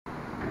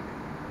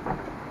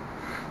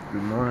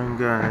Good morning,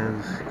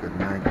 guys. Good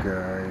night,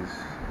 guys.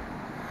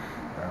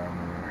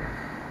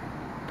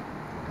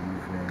 Good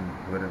evening,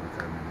 whatever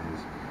time it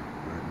is.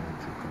 We're going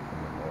to cook in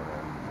the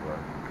morning. We're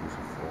close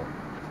to 4.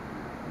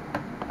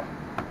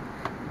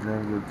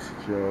 Now we'll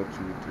take you out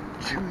to the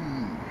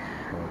Chuwi.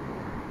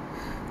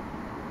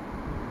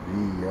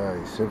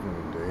 vi7,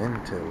 the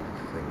Intel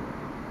thing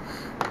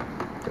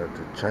that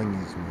the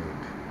Chinese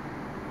made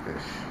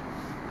fish.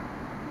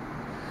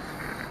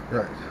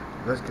 Right,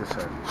 let's get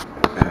started.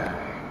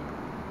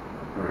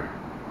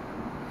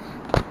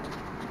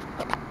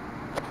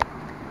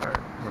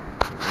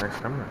 Nice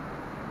camera.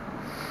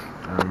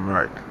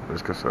 Right,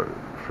 let's get started.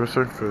 First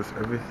thing first,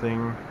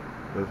 everything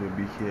that will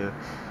be here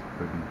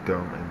will be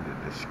down in the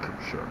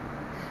description.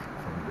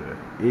 From the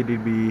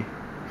ADB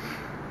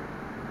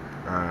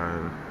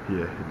and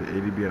the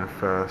ADB and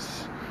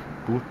fast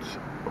boot,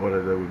 all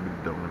of that will be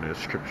down in the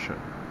description.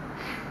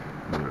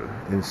 We'll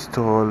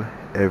install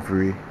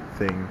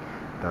everything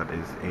that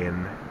is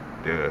in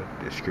the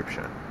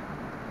description.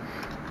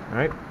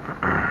 Right?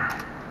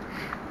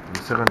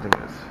 The second thing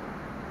is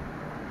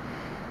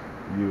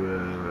you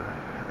will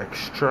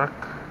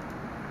extract,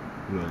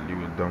 you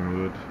will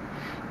download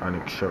and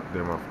extract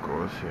them, of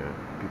course. Yeah,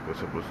 people are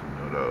supposed to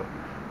know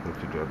how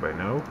to do it by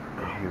now.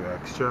 You will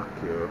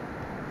extract your,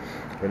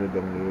 when you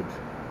download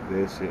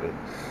this, then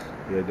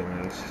when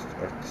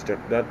you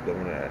extract that, then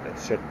when you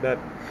extract that,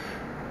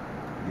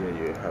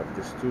 you have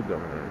this too, then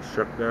when you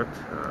extract that,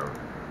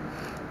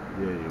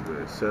 you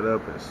will set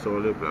up,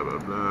 install it, blah blah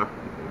blah,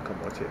 you come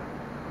out here.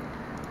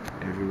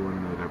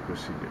 Everyone know that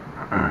procedure.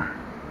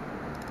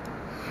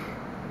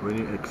 When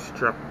you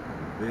extract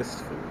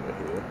this folder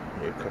here,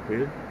 you copy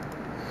it,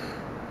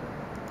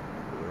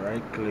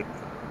 right click,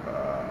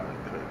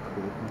 click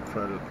open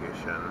file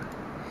location,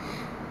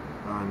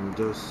 and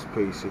just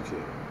paste it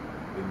here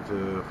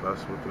into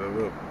fastboot,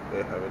 wherever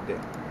they have it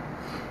there.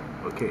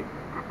 Okay.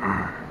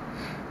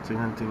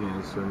 Second thing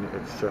is when you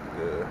extract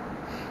the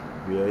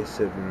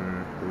vi7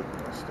 root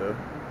master,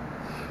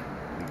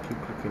 you keep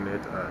clicking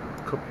it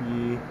and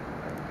copy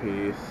and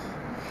paste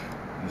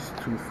these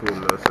two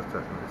folders that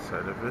are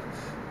inside of it,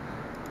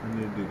 and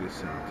you do the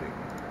same thing.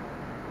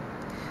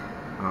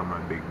 Oh, my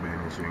big man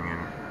is ringing.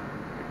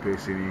 You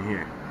paste it in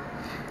here,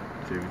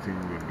 so everything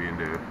will be in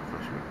the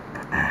first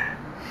one.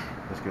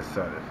 Let's get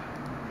started.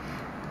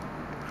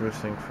 First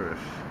thing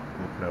first,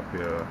 open up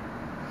your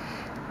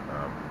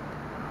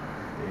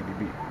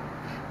ADB.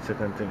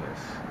 Second thing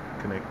is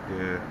connect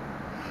the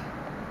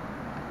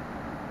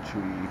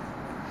Chuwi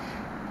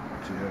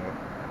to your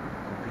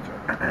computer.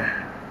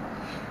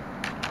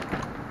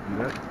 Do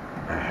that.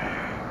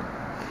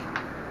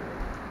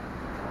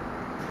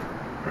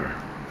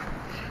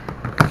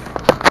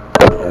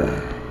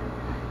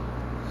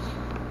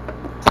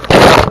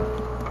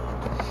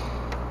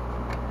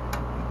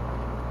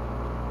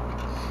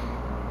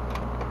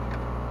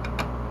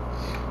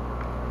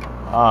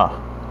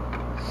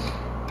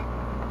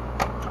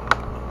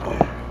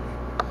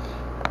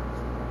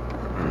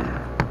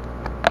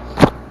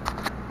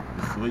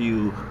 Before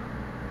you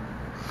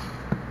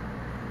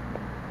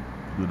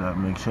do that,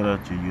 make sure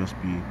that your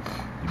USB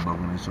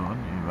debugging is on.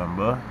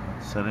 Remember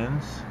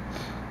settings.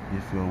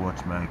 If you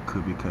watch my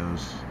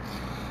cubicles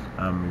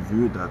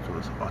review, that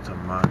was utter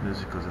madness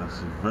because I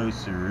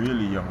was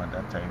really young at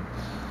that time.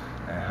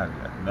 I had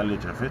that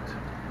knowledge of it.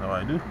 Now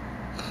I do.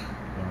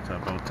 Don't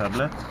type out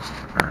tablet.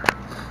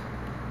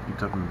 You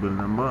type in build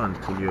number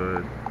until you're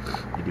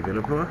a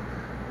developer.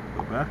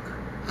 Go back.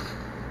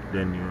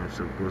 Then you're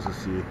supposed to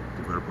see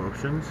developer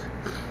options.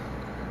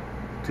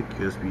 Tick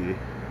USB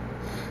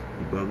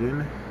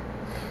debugging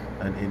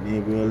and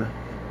enable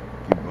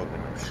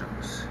debugging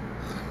options.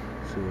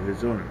 So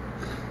it's on.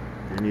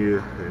 Then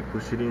you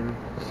push it in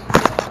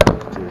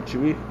to the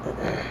Chuwi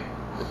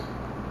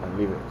and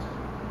leave it.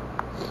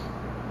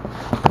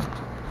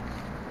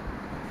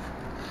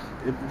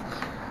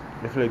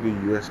 If like the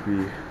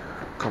USB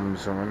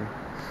comes on,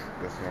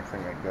 there's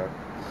nothing like that,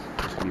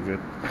 just leave it.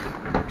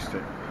 The next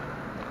step.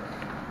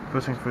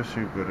 First thing first,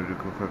 you gotta do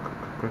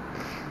quick.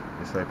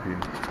 Just type in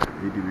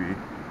ADB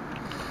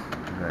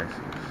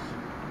devices.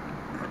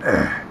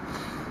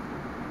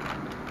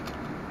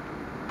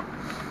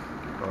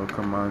 All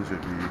commands will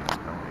be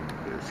down in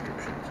the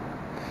description too.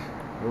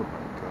 Oh my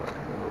god,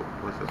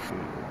 what's that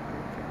feel?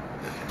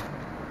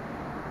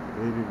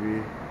 ADB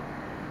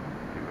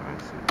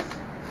devices.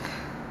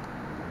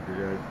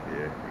 Yeah, I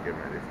get my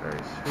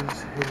device.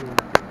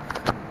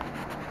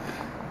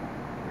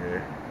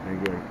 Yeah, I'm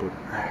going to put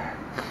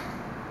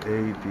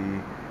ADB.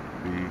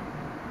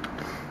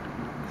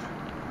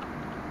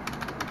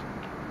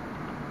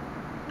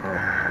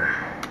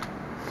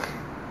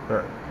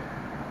 Right.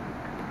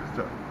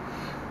 Stop.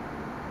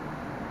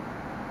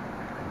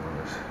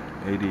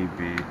 ADB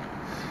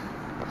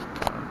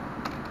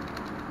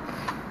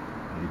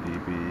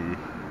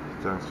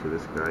stands for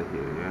this guy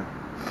here, yeah.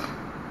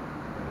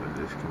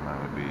 This command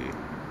will be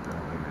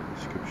down in the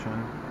description.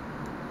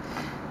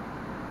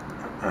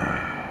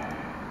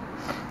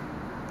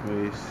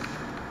 Paste.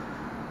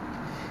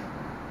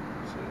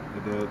 So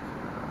with that,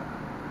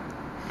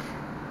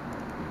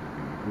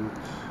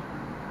 root,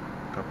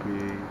 copy,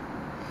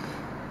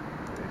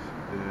 paste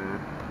there,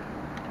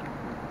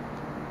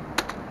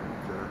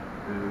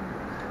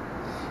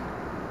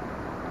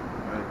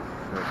 right,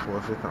 so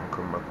pause it and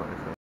come back on it.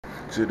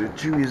 So the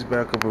Chuwi is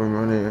back up and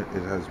running.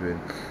 It has been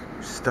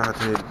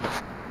started.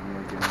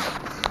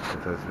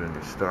 It has been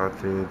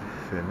restarted.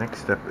 So the next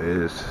step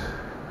is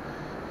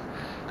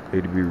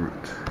ADB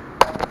root.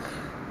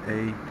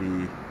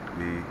 ADB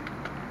root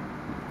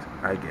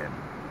again.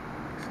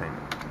 Same.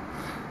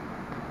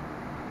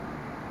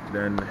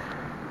 Then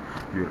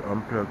you'll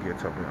unplug your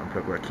top and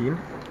unplug back in.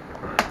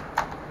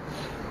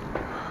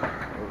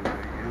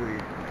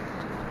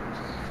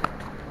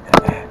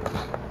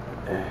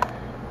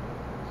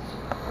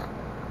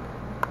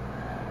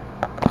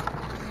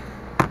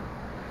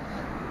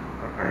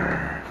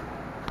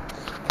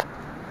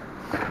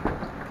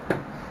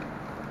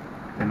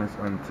 Then it's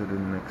on to the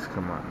next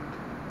command,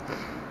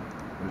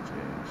 which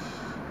is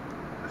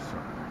this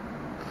one.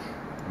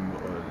 And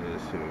what all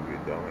this will be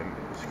down in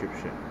the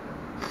description.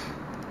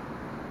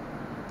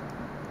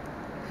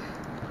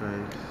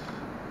 Guys,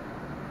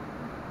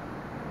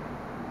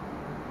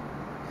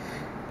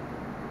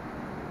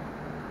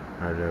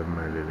 I love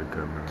my little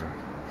camera.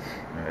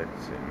 Alright,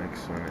 so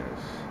next one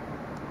is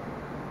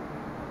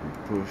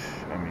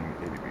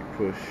ADB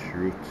push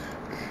root.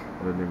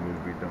 All of them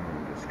will be down in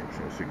the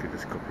description, so you could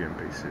just copy and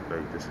paste it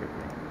like this.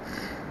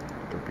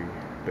 Copy,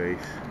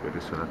 paste, but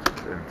this one I have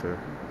to enter.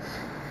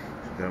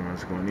 So that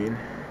one's going in.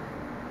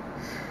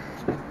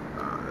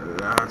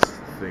 Last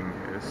thing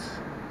is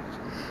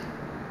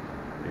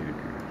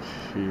ADB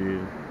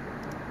shield.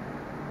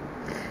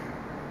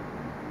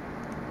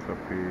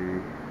 Copy,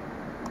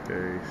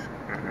 paste,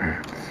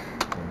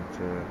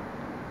 enter.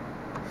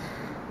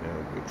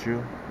 With you,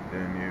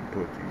 then you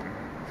put in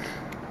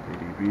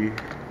ADB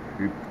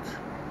reboot.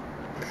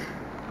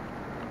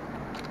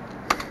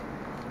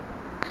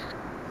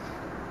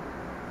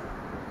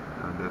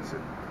 And that's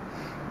it.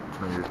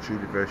 Now your Chuwi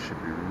device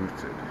should be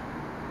rooted.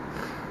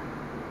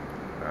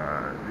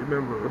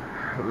 Remember,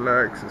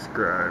 like,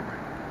 subscribe,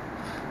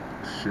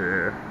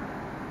 share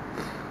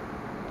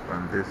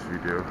on this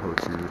video how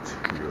to root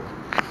your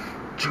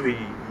Chuwi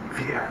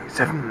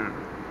vi7.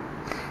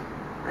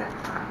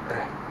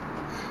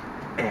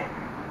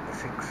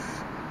 6,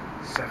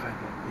 7,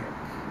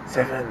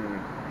 7.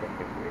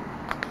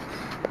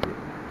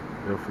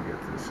 Don't forget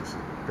to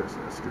press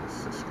the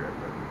subscribe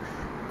button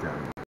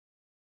down.